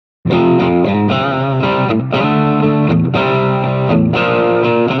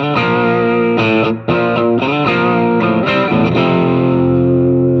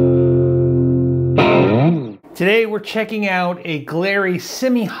checking out a Glarry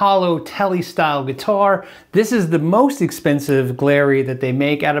semi-hollow telly style guitar. This is the most expensive Glarry that they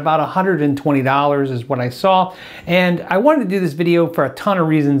make at about $120 is what I saw. And I wanted to do this video for a ton of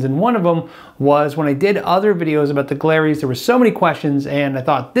reasons, and one of them was when I did other videos about the Glarrys, there were so many questions, and I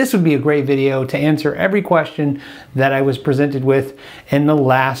thought this would be a great video to answer every question that I was presented with in the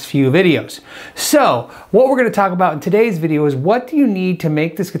last few videos. So what we're going to talk about in today's video is, what do you need to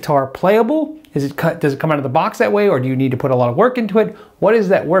make this guitar playable? Does it come out of the box that way, or do you need to put a lot of work into it? What is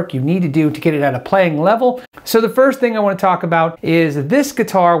that work you need to do to get it at a playing level? So the first thing I want to talk about is this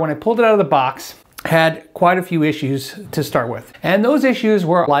guitar, when I pulled it out of the box, had quite a few issues to start with. And those issues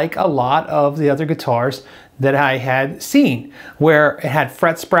were like a lot of the other guitars that I had seen, where it had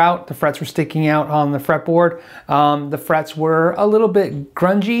fret sprout, the frets were sticking out on the fretboard. The frets were a little bit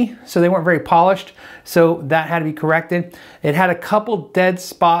grungy, so they weren't very polished, so that had to be corrected. It had a couple dead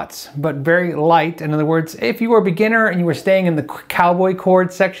spots, but very light. In other words, if you were a beginner and you were staying in the cowboy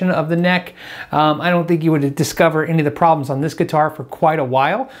chord section of the neck, I don't think you would discover any of the problems on this guitar for quite a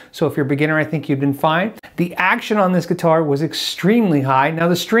while. So if you're a beginner, I think you've been fine. The action on this guitar was extremely high. Now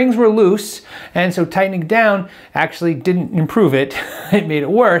the strings were loose, and so tightening down actually didn't improve it. It made it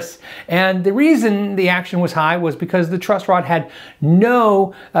worse. And the reason the action was high was because the truss rod had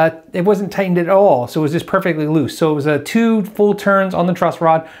it wasn't tightened at all. So it was just perfectly loose. So it was 2 full turns on the truss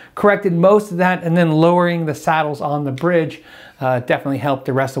rod, corrected most of that, and then lowering the saddles on the bridge definitely helped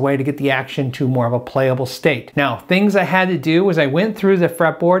the rest of the way to get the action to more of a playable state. Now, things I had to do was I went through the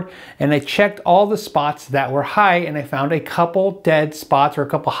fretboard and I checked all the spots that were high, and I found a couple dead spots, or a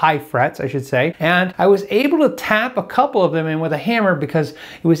couple high frets, I should say. And I was able to tap a couple of them in with a hammer because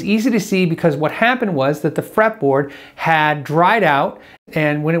it was easy to see, because what happened was that the fretboard had dried out,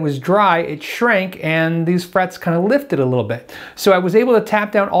 and when it was dry, it shrank and these frets kind of lifted a little bit. So I was able to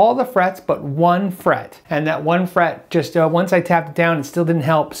tap down all the frets but one fret. And that one fret, just once I tapped it down, it still didn't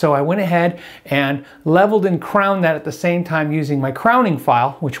help. So I went ahead and leveled and crowned that at the same time using my crowning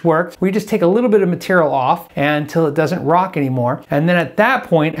file, which worked. We just take a little bit of material off until it doesn't rock anymore. And then at that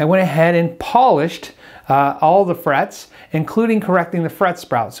point, I went ahead and polished all the frets, including correcting the fret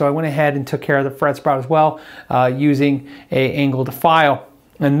sprout. So I went ahead and took care of the fret sprout as well, using an angled file,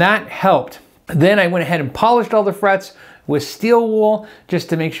 and that helped. Then I went ahead and polished all the frets with steel wool just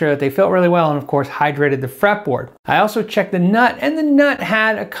to make sure that they felt really well, and of course hydrated the fretboard. I also checked the nut, and the nut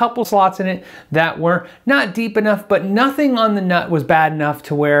had a couple slots in it that were not deep enough, but nothing on the nut was bad enough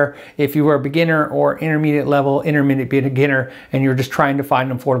to where if you were a beginner or intermediate level, intermediate beginner, and you're just trying to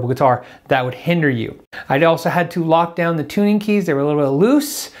find an affordable guitar, that would hinder you. I also had to lock down the tuning keys. They were a little bit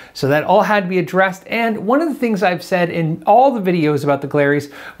loose, so that all had to be addressed. And one of the things I've said in all the videos about the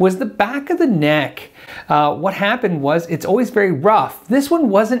Glarrys was the back of the neck. What happened was it's always very rough. This one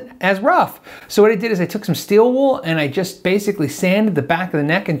wasn't as rough. So what I did is I took some steel wool and I just basically sanded the back of the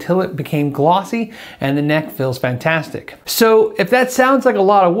neck until it became glossy, and the neck feels fantastic. So if that sounds like a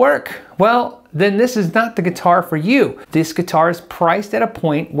lot of work, well, then this is not the guitar for you. This guitar is priced at a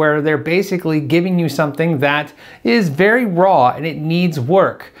point where they're basically giving you something that is very raw and it needs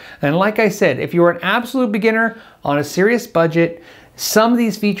work. And like I said, if you're an absolute beginner on a serious budget, some of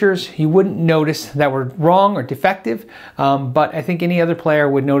these features you wouldn't notice that were wrong or defective, but I think any other player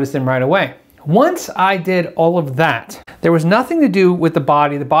would notice them right away. Once I did all of that, there was nothing to do with the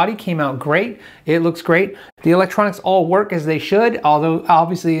body. The body came out great. It looks great. The electronics all work as they should, although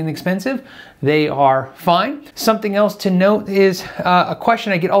obviously inexpensive. They are fine. Something else to note is a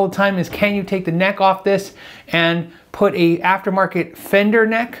question I get all the time is, can you take the neck off this and put a aftermarket Fender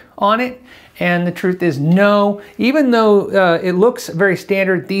neck on it? And the truth is no. Even though it looks very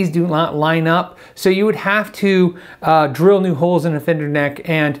standard, these do not line up. So you would have to drill new holes in a Fender neck,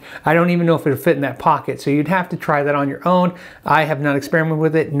 and I don't even know if it would fit in that pocket. So you'd have to try that on your own. I have not experimented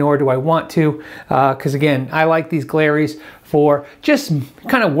with it, nor do I want to, because again, I like these Glarrys for just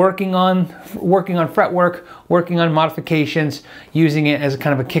kind of working on fretwork, working on modifications, using it as a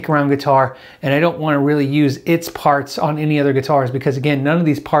kind of a kick around guitar. And I don't want to really use its parts on any other guitars, because again, none of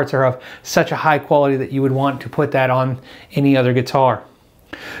these parts are of such a high quality that you would want to put that on any other guitar.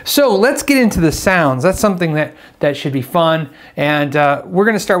 So let's get into the sounds. That's something that should be fun. And we're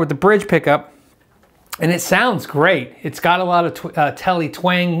going to start with the bridge pickup. And it sounds great. It's got a lot of telly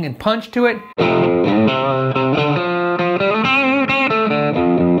twang and punch to it.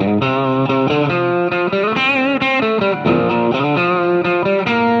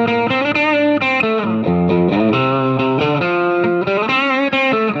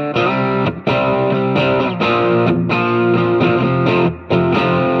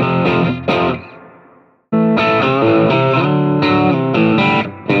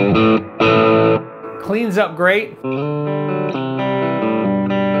 great.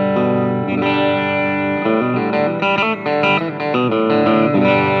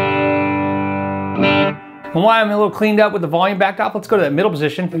 And while I'm a little cleaned up with the volume backed off, let's go to that middle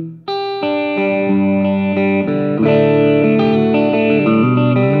position.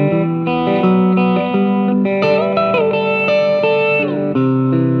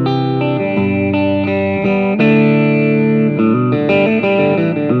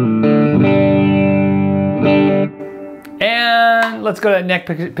 And let's go to that neck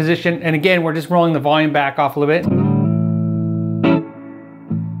position. And again, we're just rolling the volume back off a little bit.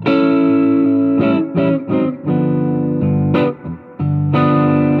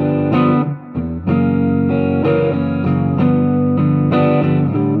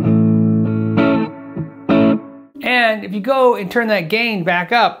 And if you go and turn that gain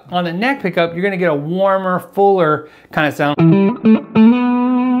back up on the neck pickup, you're gonna get a warmer, fuller kind of sound.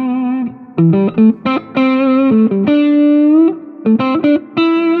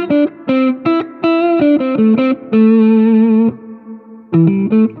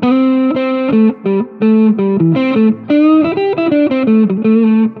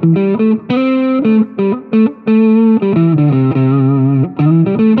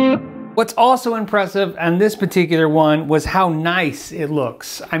 What's also impressive on this particular one was how nice it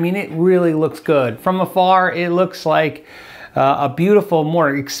looks. I mean, it really looks good. From afar, it looks like a beautiful,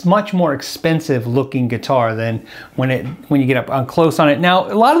 much more expensive looking guitar than when you get up close on it.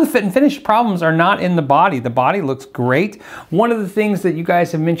 Now, a lot of the fit and finish problems are not in the body. The body looks great. One of the things that you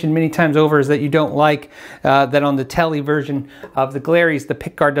guys have mentioned many times over is that you don't like that on the Tele version of the Glarrys, the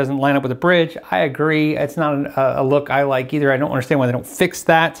pickguard doesn't line up with the bridge. I agree. It's not a look I like either. I don't understand why they don't fix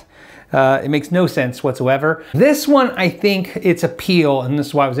that. It makes no sense whatsoever. This one, I think its appeal, and this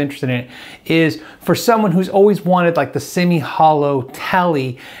is why I was interested in it, is for someone who's always wanted like the semi-hollow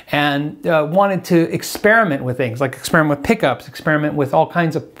Tele and wanted to experiment with things, like experiment with pickups, experiment with all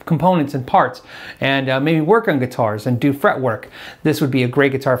kinds of components and parts, and maybe work on guitars and do fret work. This would be a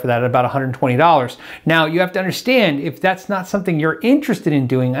great guitar for that at about $120. Now, you have to understand, if that's not something you're interested in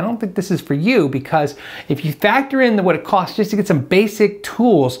doing, I don't think this is for you, because if you factor in what it costs just to get some basic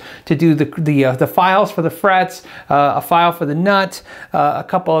tools to do the files for the frets, a file for the nut, a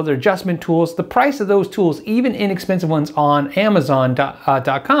couple other adjustment tools. The price of those tools, even inexpensive ones on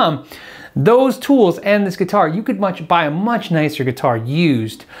Amazon.com, those tools and this guitar, you could buy a much nicer guitar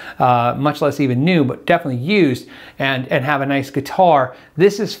used, much less even new, but definitely used, and have a nice guitar.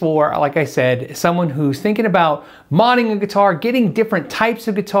 This is for, like I said, someone who's thinking about modding a guitar, getting different types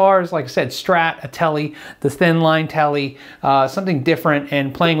of guitars, like I said, Strat, a Tele, the thin line Tele, something different,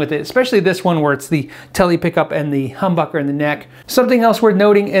 and playing with it, especially this one where it's the Tele pickup and the humbucker in the neck. Something else worth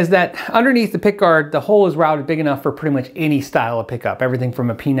noting is that underneath the pickguard, the hole is routed big enough for pretty much any style of pickup. Everything from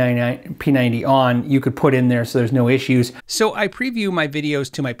a P90 on, you could put in there, so there's no issues. So I preview my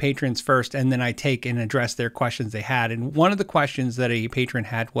videos to my patrons first, and then I take and address their questions they had. And one of the questions that a patron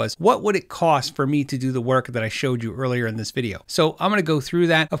had was, what would it cost for me to do the work that I showed you earlier in this video? So I'm gonna go through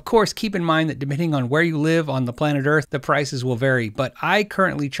that. Of course, keep in mind that depending on where you live on the planet Earth, the prices will vary, but I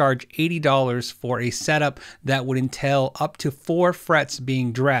currently charge $80 for a setup that would entail up to 4 frets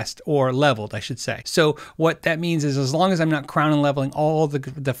being dressed, or leveled, I should say. So what that means is, as long as I'm not crown and leveling all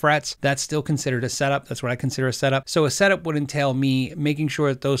the frets, that's still considered a setup. That's what I consider a setup. So a setup would entail me making sure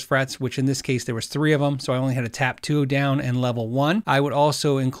that those frets, which in this case there was 3 of them, so I only had to tap 2 down and level 1. I would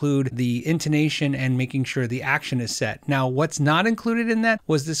also include the intonation and making sure the action is set. Now, what's not included in that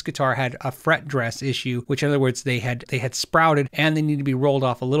was this guitar had a fret dress issue, which in other words, they had sprouted and they need to be rolled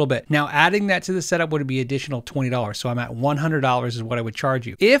off a little bit. Now, adding that to the setup would be additional $20. So I'm at $100 is what I would charge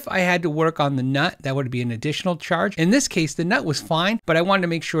you. If I had to work on the nut, that would be an additional charge. In this case, the nut was fine, but I wanted to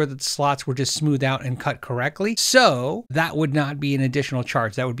make sure that the slots were just smoothed out and cut correctly. So that would not be an additional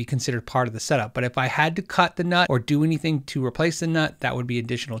charge. That would be considered part of the setup. But if I had to cut the nut or do anything to replace the nut, that would be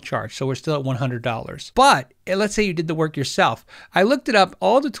additional charge. So we're still at $100. But let's say you did the work yourself. I looked it up.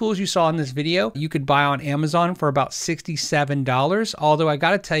 All the tools you saw in this video, you could buy on Amazon for about $67. Although I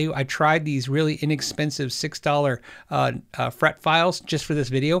got to tell you, I tried these really inexpensive $6 fret files just for this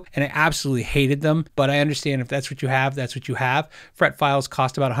video, and I absolutely hated them. But I understand if that's what you have, that's what you have. Fret files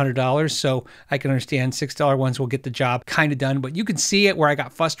cost about $100, so I can understand $6 ones will get the job kind of done. But you can see it where I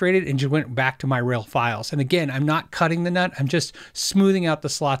got frustrated and just went back to my real files. And again, I'm not cutting the nut. I'm just smoothing out the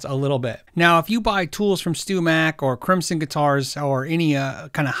slots a little bit. Now, if you buy tools from StewMac or Crimson Guitars or any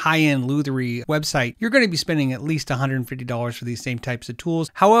kind of high-end lutherie website, you're going to be spending at least $150 for these same types of tools.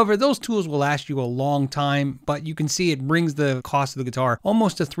 However, those tools will last you a long time, but you can see it brings the cost of the guitar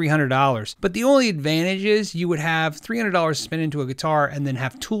almost to $300. But the only advantage is you would have $300 spent into a guitar and then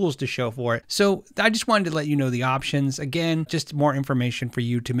have tools to show for it. So I just wanted to let you know the options. Again, just more information for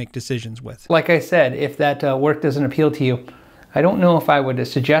you to make decisions with. Like I said, if that work doesn't appeal to you, I don't know if I would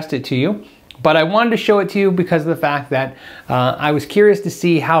suggest it to you, but I wanted to show it to you because of the fact that I was curious to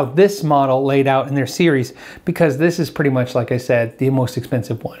see how this model laid out in their series, because this is pretty much, like I said, the most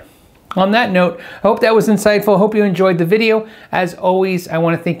expensive one. On that note, I hope that was insightful. I hope you enjoyed the video. As always, I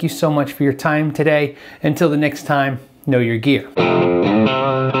want to thank you so much for your time today. Until the next time, know your gear.